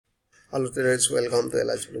Hello traders, welcome to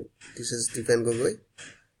Alicblue. This is Stephen Gogoi,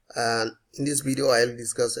 and in this video I'll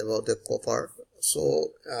discuss about the copper.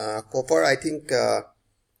 So copper, I think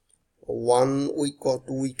 1 week or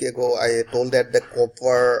 2 weeks ago I told that the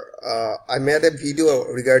copper, I made a video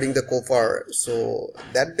regarding the copper. So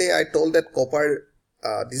that day I told that copper,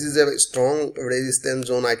 this is a strong resistance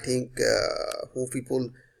zone. I think who people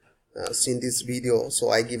seen this video. So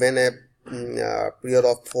I given a period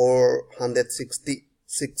of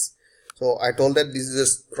 466. So I told that this is a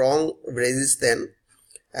strong resistance,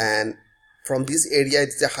 and from this area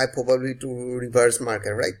it's a high probability to reverse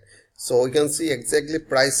market, right? So you can see exactly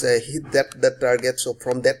price hit that target. So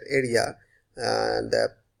from that area, and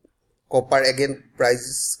copper again price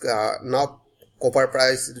is now copper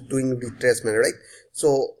price is doing retracement, right?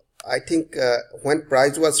 So I think when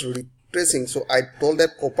price was retracing, so I told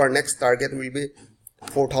that copper next target will be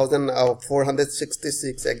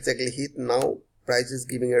 4,466 exactly hit. Now price is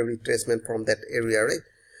giving a retracement from that area, right?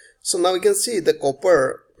 So now you can see the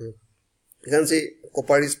copper, you can see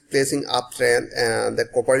copper is placing uptrend, and the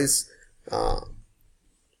copper is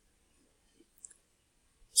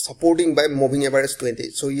supporting by moving average 20.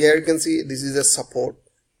 So here you can see this is a support.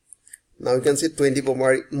 Now you can see 20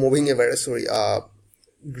 moving average, sorry,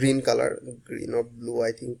 green color, green or blue,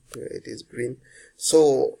 I think it is green.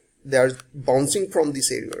 So they are bouncing from this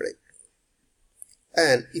area, right?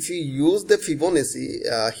 And if you use the Fibonacci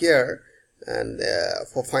here and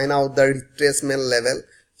for find out the retracement level,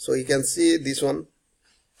 so you can see this one,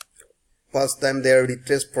 first time they are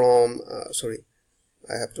retraced from sorry,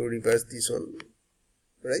 I have to reverse this one,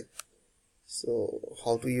 right? So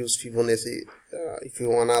how to use Fibonacci, if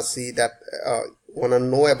you wanna see that, wanna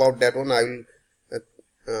know about that one,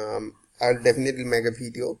 I'll definitely make a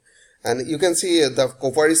video. And you can see the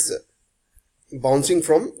copper is bouncing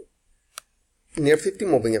from near 50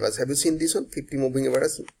 moving average. Have you seen this one? 50 moving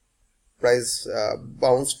average price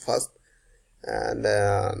bounce first, and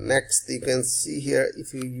next you can see here,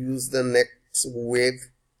 if you use the next wave,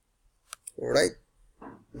 right,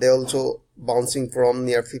 they also bouncing from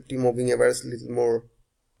near 50 moving average, little more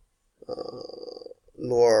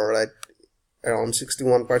lower, right, around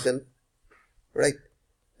 61%, right?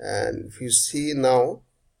 And if you see now,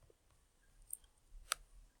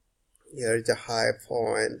 here is a high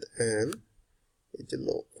point and it's a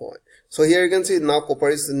low point. So here you can see now copper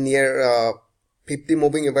is near 50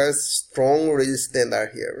 moving average, strong resistance are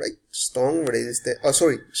here, right? Strong resistance,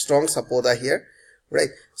 strong support are here,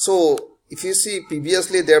 right? So if you see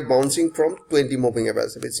previously they are bouncing from 20 moving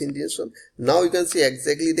average. Have you seen this one? Now you can see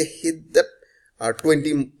exactly they hit that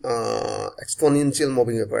 20 exponential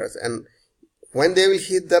moving average, and when they will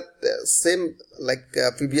hit that same like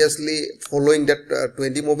previously following that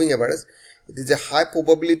 20 moving average, it is a high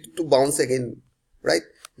probability to bounce again, right?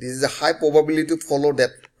 This is a high probability to follow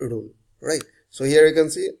that rule, right? So here you can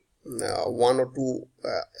see 1 or 2,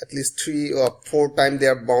 at least 3 or 4 times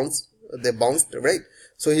they bounced, right?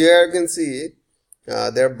 So here you can see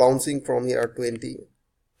they are bouncing from here 20,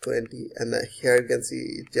 and here you can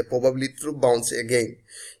see it's a probability to bounce again.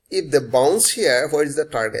 If they bounce here, what is the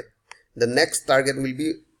target? The next target will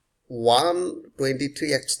be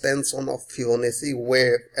 123 extension of Fibonacci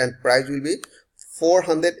wave, and price will be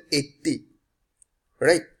 480,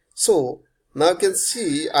 right? So now you can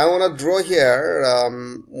see I want to draw here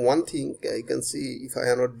one thing. You can see if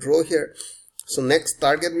I want to draw here, so next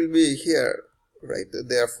target will be here, right?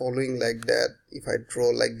 They are following like that. If I draw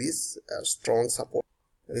like this, strong support.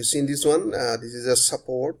 Have you seen this one? This is a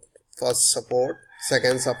support, first support,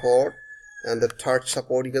 second support, and the third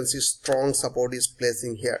support. You can see strong support is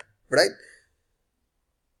placing here, right?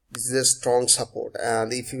 This is a strong support.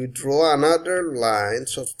 And if you draw another line,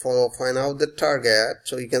 so for find out the target,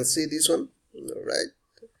 so you can see this one, right?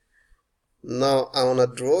 Now I want to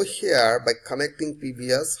draw here by connecting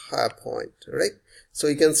previous high point, right? So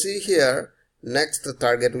you can see here next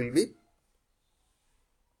target will be,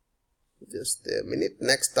 just a minute,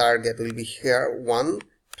 next target will be here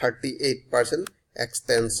 138%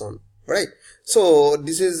 extension, right? So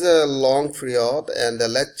this is a long period, and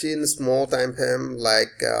let's in small time frame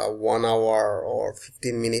like 1 hour or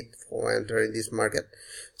 15 minutes for entering this market.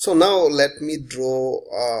 So now let me draw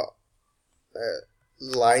a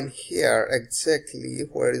line here exactly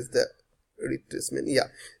where is the retracement. Yeah,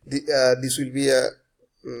 this will be a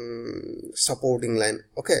supporting line.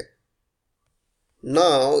 Okay,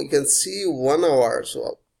 now you can see 1 hour.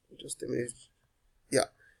 So just a minute. Yeah,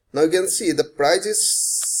 now you can see the price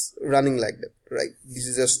is running like that, right? This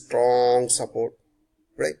is a strong support,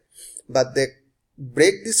 right? But they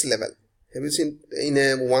break this level. Have you seen in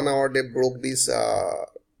a 1 hour they broke this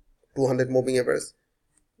 200 moving average?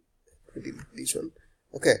 This one.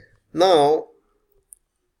 Okay, Now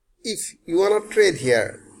if you wanna trade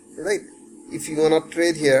here, right? If you wanna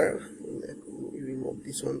trade here, let me remove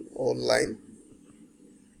this one all line.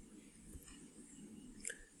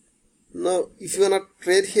 Now if you wanna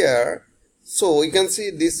trade here, so you can see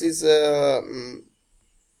this is a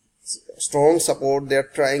strong support. They are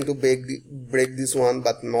trying to break this one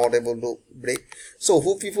but not able to break. So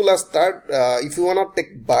who people are start if you wanna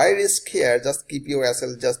take buy risk here, just keep your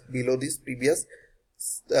SL just below this previous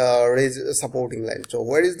supporting line. So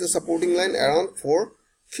where is the supporting line? Around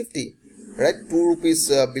 450, right? 2 rupees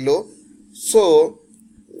below. So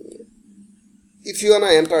if you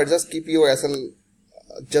wanna enter, just keep your SL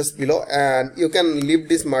just below, and you can leave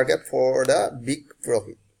this market for the big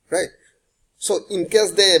profit, right? So in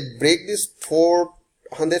case they break this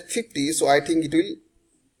 450, so I think it will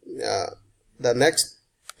the next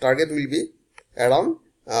target will be around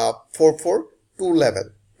 442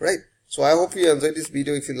 level, right? So I hope you enjoyed this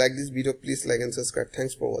video. If you like this video, please like and subscribe.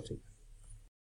 Thanks for watching.